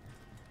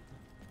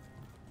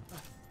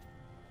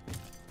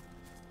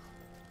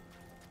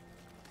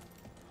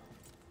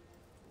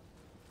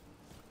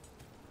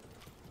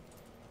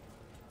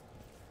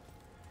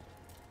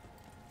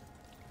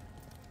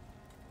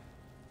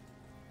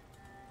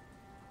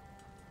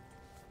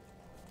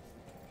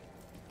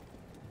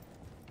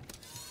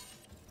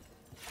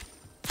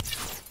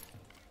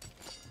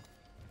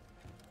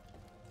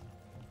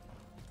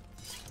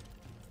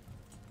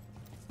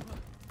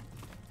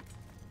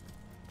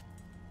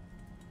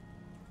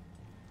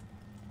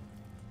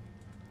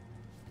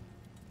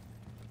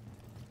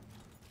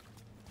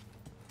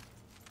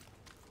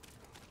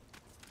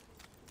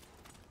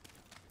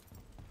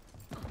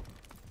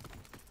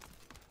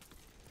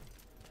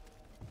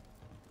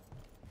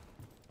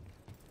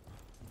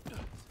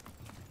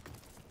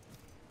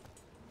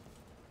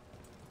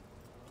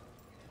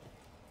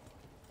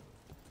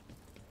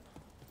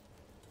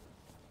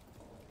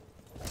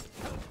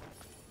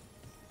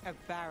 A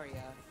barrier.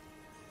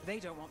 They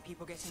don't want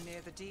people getting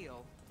near the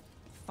deal.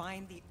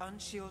 Find the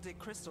unshielded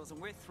crystals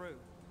and we're through.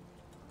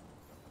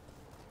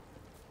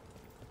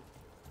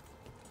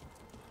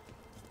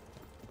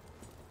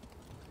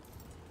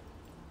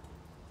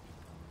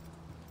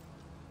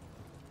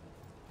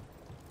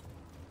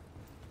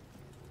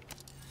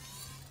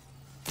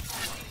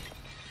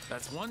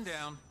 That's one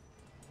down.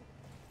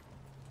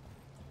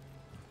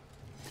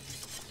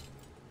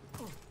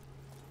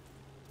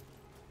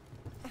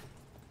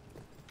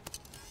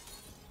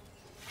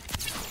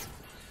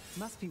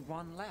 Must be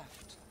one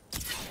left.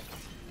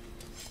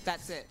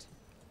 That's it.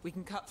 We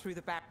can cut through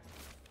the back.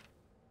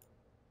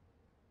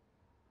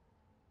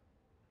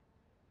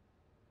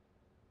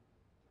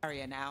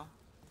 Barrier now.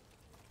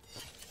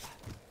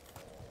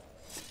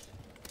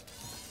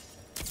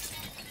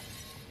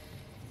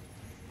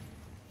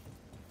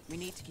 We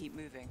need to keep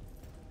moving.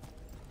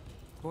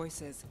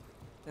 Voices.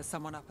 There's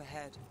someone up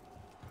ahead.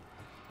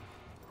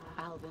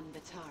 Albin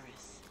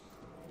Bataris.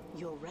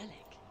 Your relic.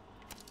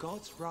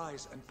 Gods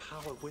rise and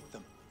power with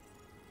them.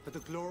 For the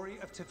glory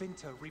of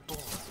Tevinter reborn.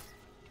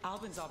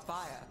 Albin's our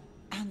buyer,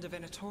 and a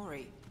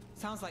Venatori.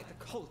 Sounds like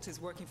the cult is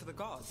working for the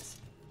gods.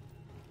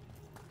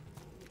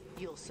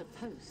 You're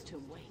supposed to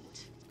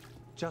wait.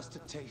 Just a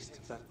taste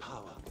of that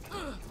power.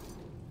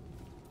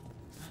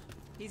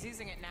 He's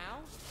using it now?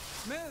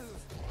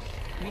 Move!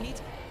 We need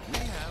to... We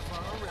have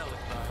our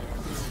relic back.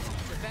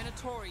 The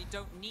Venatori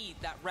don't need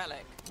that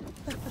relic.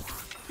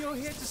 You're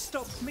here to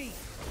stop me.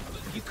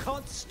 You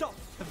can't stop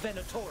the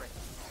Venatori.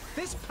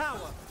 This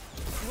power...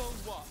 Will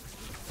what?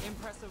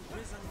 Impress a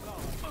risen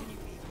god? Can you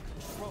even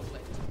control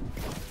it?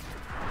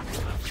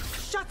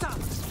 Shut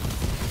up!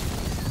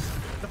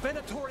 The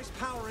Venatori's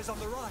power is on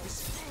the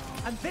rise,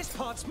 and this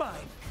part's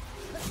mine.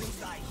 Let me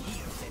lie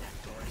here, Venatori.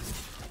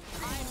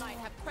 I might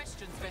have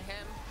questions for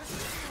him.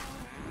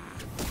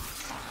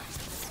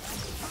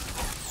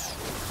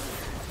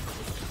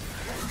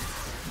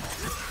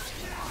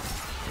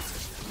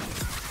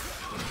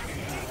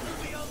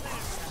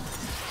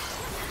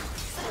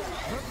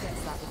 Look at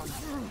that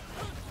one.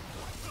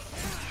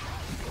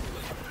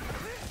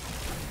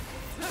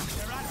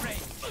 They're at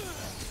range.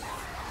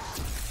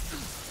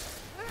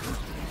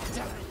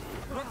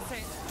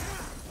 Rotate.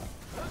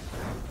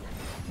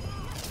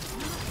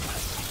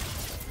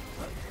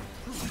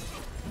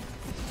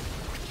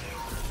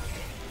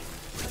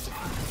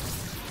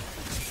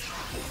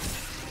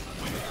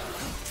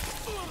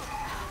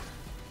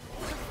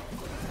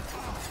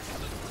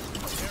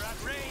 They're at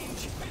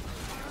range.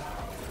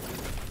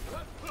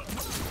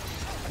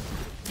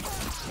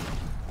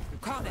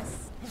 Lucanus,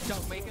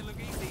 don't make it look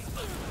easy.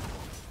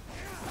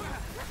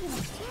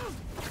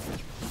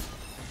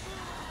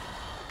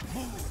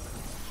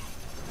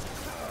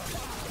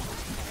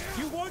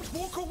 You won't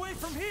walk away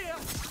from here!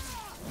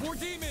 More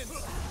demons!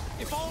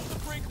 If all of them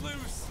break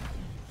loose!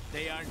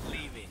 They aren't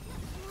leaving.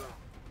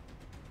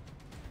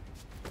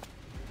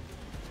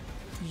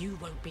 You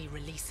won't be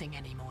releasing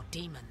any more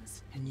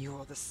demons. And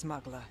you're the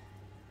smuggler.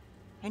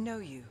 I know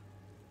you.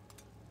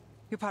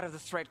 You're part of the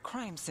Thread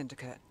Crime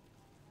Syndicate.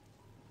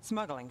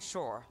 Smuggling,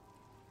 sure.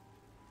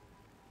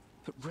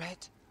 But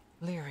Red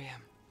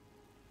Lyrium.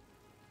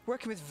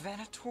 Working with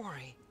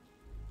Venatori.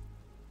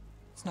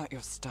 It's not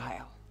your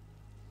style.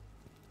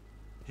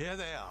 Here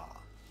they are.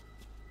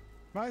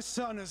 My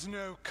son is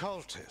no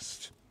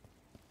cultist.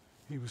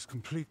 He was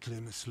completely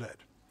misled.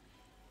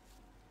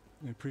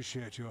 I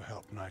appreciate your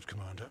help, Knight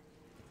Commander.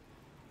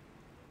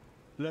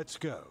 Let's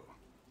go.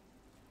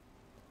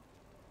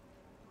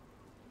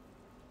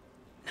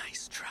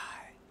 Nice try.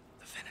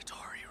 The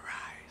Venatori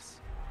rise.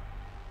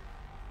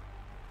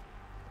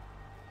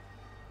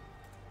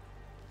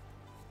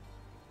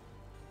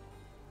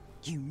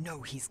 You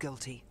know he's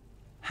guilty.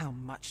 How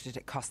much did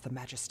it cost the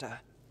Magister?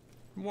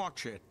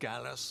 Watch it,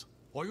 Gallus,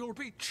 or you'll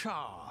be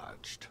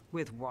charged.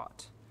 With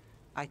what?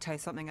 I tie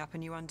something up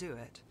and you undo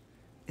it.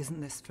 Isn't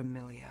this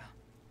familiar?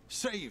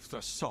 Save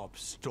the sob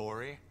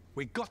story.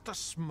 We got the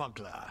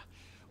smuggler.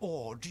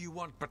 Or do you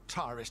want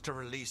Bataris to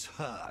release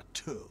her,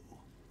 too?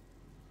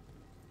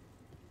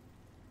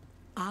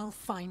 I'll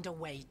find a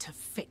way to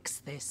fix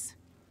this.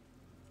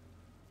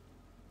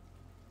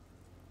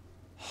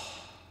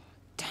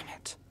 Damn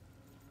it.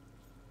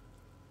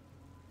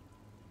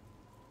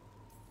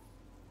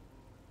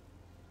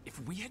 If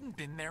we hadn't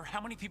been there,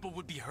 how many people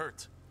would be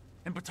hurt?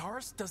 And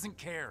Bataris doesn't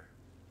care.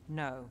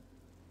 No.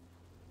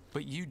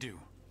 But you do.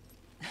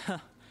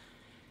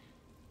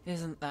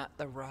 Isn't that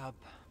the rub?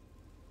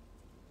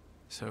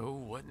 So,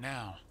 what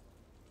now?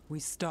 We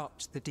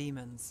stopped the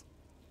demons.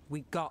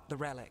 We got the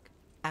relic.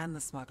 And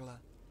the smuggler.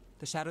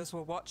 The shadows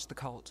will watch the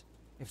cult.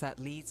 If that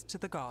leads to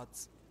the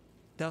gods,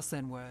 they'll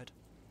send word.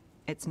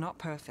 It's not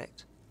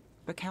perfect,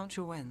 but count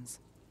your wins.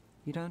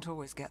 You don't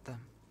always get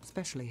them,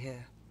 especially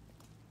here.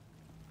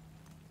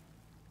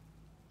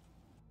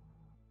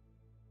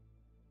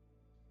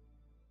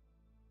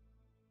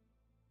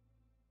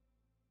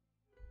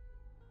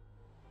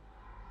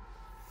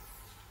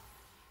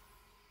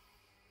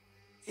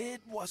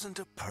 It wasn't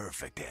a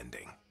perfect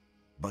ending,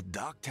 but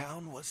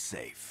Docktown was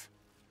safe.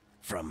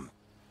 From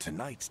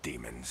tonight's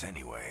demons,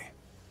 anyway.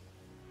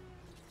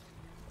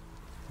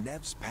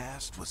 Nev's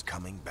past was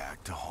coming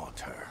back to haunt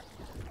her.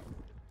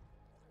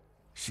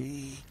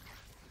 She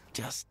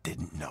just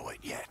didn't know it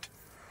yet.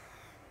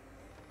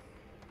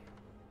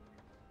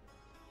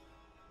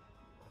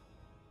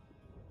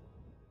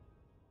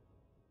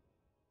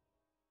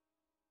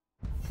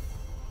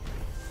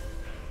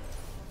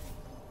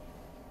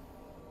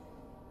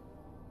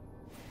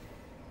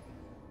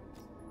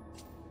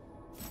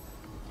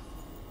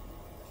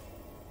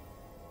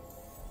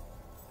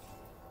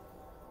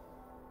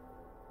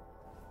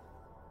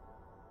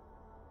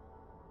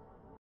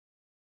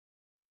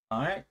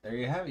 Alright, there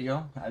you have it,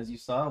 yo. As you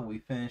saw, we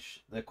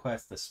finished the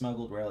quest, the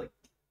Smuggled Relic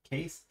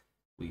Case.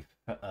 We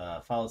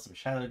followed some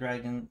Shadow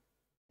Dragon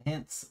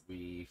hints.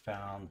 We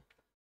found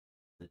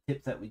the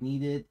tips that we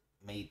needed.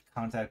 Made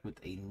contact with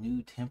a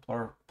new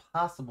Templar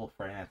possible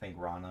friend. I think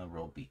Rana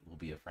will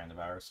be a friend of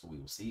ours, so we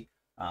will see.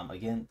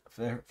 Again,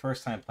 for the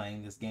first time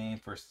playing this game,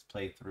 first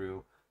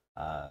playthrough.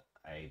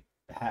 I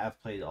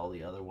have played all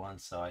the other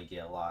ones, so I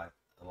get a lot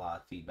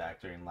of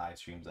feedback during live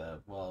streams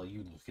of, well,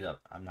 you look it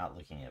up. I'm not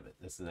looking at it.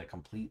 This is a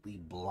completely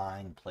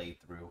blind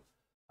playthrough.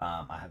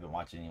 I haven't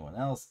watched anyone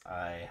else.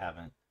 I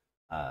haven't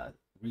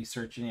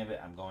researched any of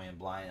it. I'm going in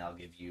blind. I'll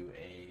give you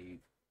a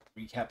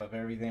recap of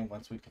everything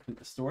once we complete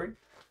the story.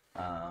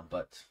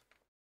 But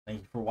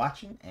thank you for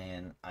watching,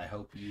 and I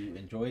hope you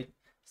enjoyed.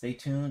 Stay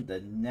tuned.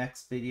 The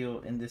next video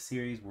in this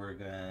series, we're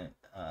gonna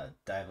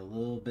dive a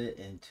little bit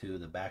into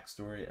the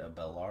backstory of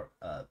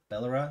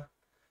Bellara,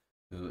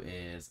 who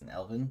is an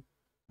elven,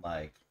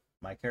 like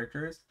my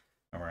character is,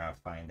 and we're gonna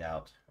find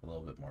out a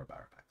little bit more about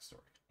her backstory.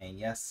 And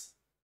yes,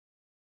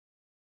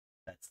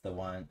 that's the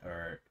one,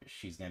 or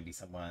she's gonna be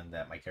someone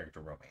that my character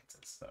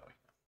romances. So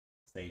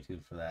stay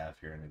tuned for that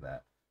if you're into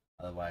that.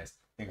 Otherwise,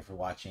 thank you for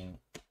watching.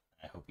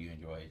 I hope you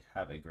enjoyed.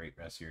 Have a great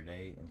rest of your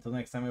day. Until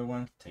next time,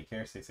 everyone, take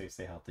care, stay safe,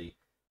 stay healthy,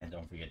 and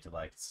don't forget to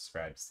like and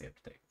subscribe to stay up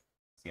to date.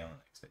 See you on the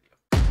next video.